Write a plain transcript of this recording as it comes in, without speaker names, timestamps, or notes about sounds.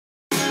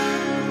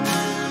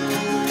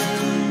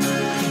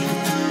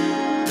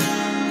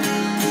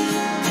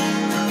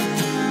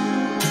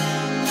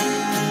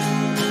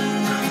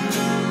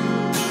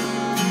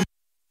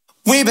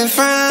been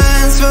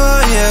friends for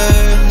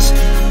years,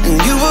 and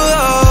you were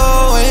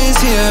always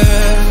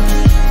here.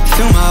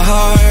 Through my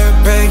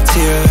heartbreak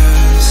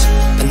tears,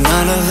 but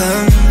none of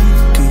them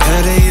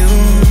compare to you.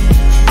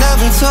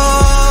 Never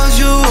told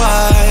you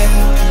why,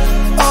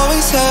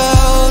 always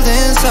held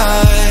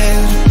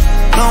inside.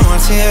 No more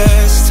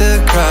tears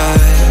to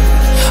cry,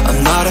 I'm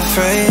not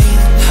afraid,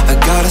 I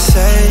gotta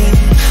say.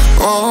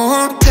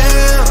 Oh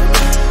damn,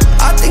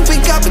 I think we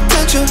got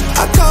potential.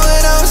 I call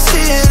it how I see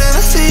it, and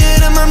I see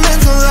it in my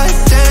mental like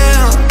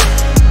damn.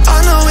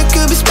 I know it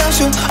could be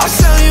special, I'll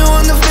sell you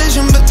on the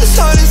vision, but this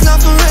heart is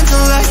not for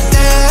rental like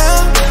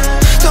damn.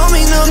 Don't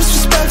mean no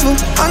disrespectful,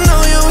 I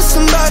know you with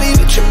somebody,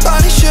 but your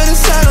body shouldn't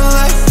settle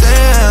like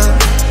damn.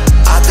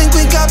 I think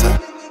we got potential.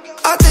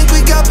 I think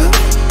we got potential.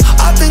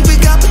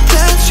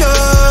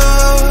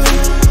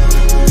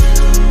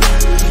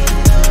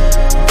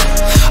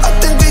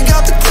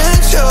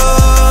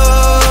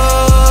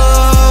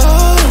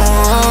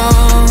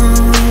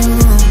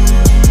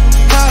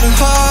 Had a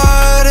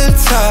heart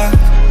attack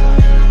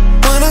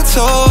when I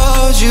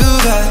told you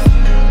that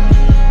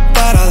I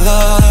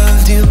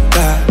loved you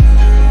back.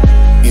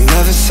 You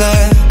never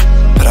said,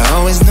 but I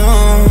always knew.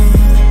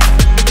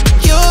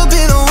 You'll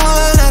be the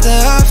one at the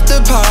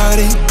after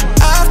party.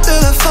 After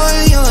the fun,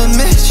 you'll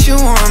admit you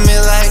want me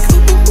like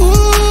ooh,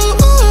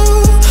 ooh,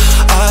 ooh.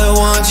 I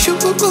want you,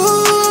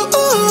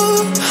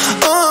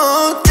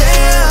 oh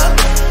damn.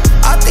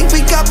 I think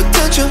we got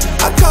potential.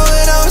 I call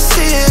it how I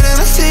see it,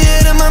 and I see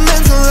it in my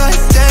mental like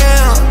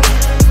damn.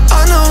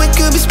 I know it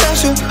could be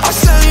special, I'll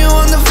sell you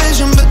on the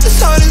vision, but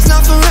this heart is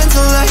not for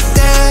rental like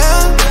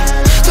damn.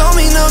 Don't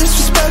mean no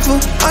disrespectful,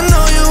 I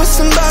know you with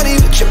somebody,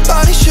 but your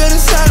body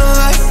shouldn't settle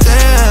like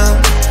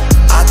damn.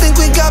 I think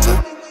we got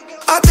potential.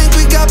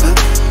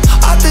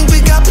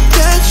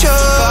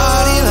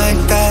 Body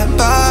like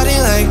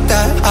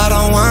that, I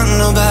don't want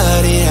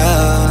nobody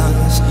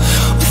else.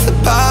 With a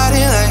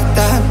body like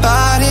that,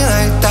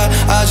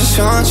 I just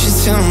want you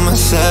to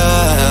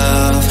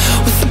myself.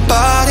 With a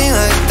body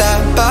like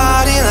that,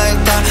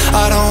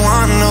 I don't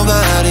want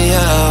nobody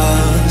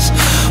else.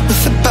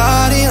 With a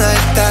body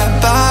like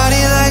that,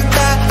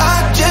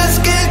 I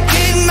just can't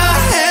keep my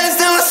hands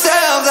to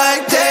myself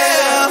like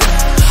damn.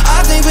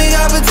 I think we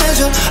got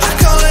potential, I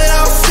call it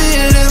how I see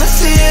it, and I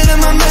see it in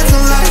my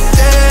mental like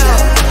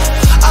damn.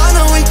 I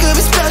know we could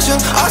be special,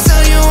 I'll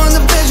sell you on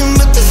the vision,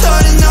 but this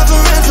heart is not for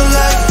rental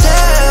like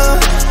damn.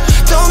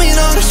 Don't mean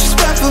no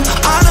disrespectful,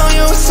 I know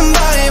you with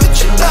somebody, but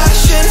your body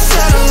shouldn't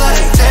settle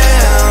like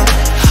damn.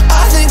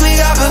 I think we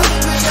got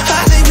potential. I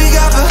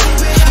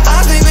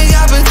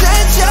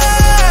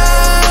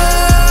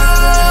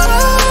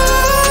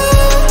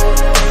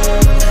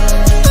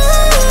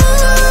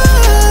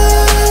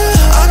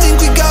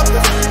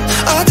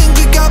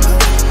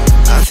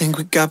think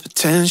we got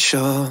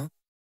potential.